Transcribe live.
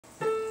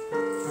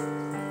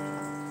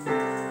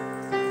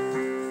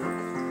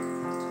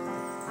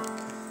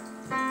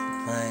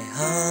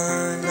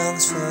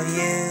for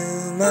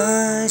you,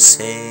 my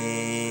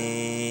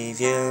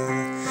Savior.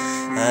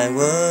 I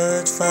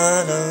would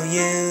follow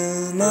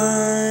you,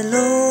 my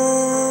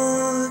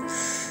Lord.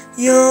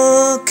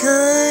 Your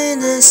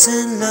kindness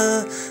and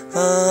love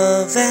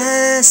are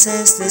vast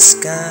as the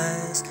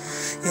skies.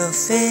 Your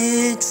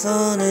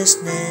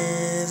faithfulness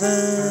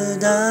never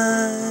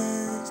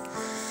dies.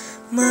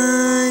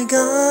 My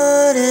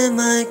God and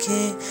my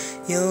King,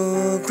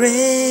 your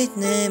great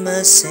name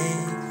I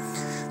sing.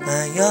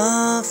 My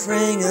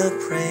offering of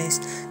praise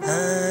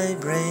I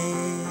bring.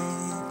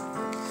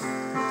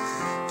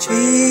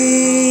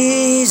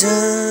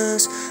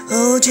 Jesus,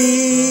 oh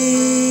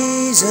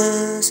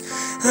Jesus,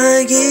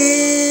 I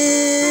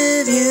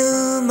give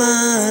you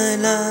my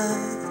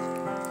life.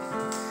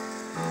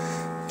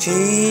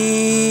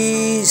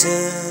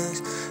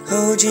 Jesus,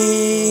 oh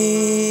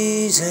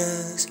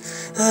Jesus,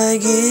 I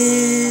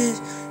give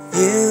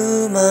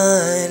you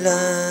my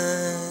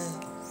life.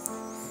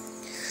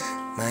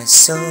 My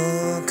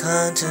soul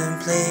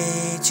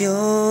contemplates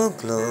your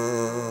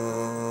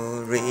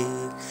glory.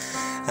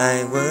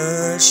 I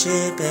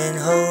worship in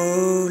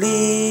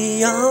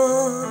holy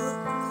awe.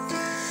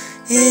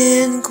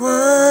 In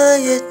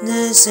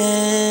quietness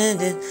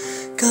and in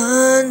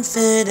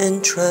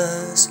confident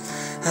trust,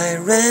 I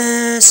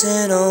rest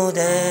in all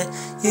that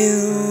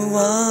you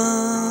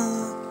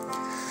are.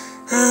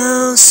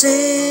 I'll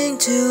sing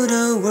to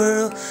the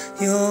world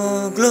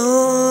your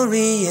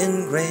glory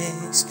and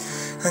grace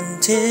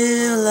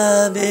until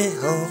I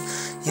behold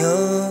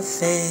your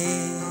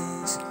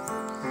face.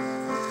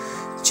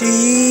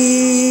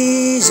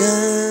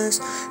 Jesus,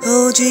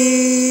 oh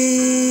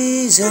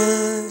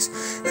Jesus,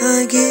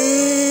 I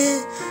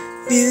give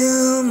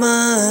you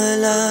my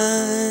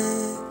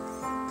life.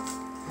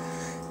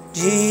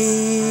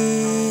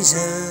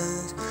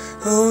 Jesus,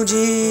 oh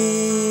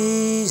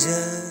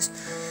Jesus,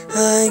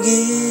 I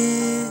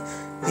give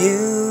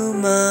you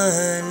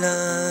my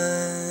life.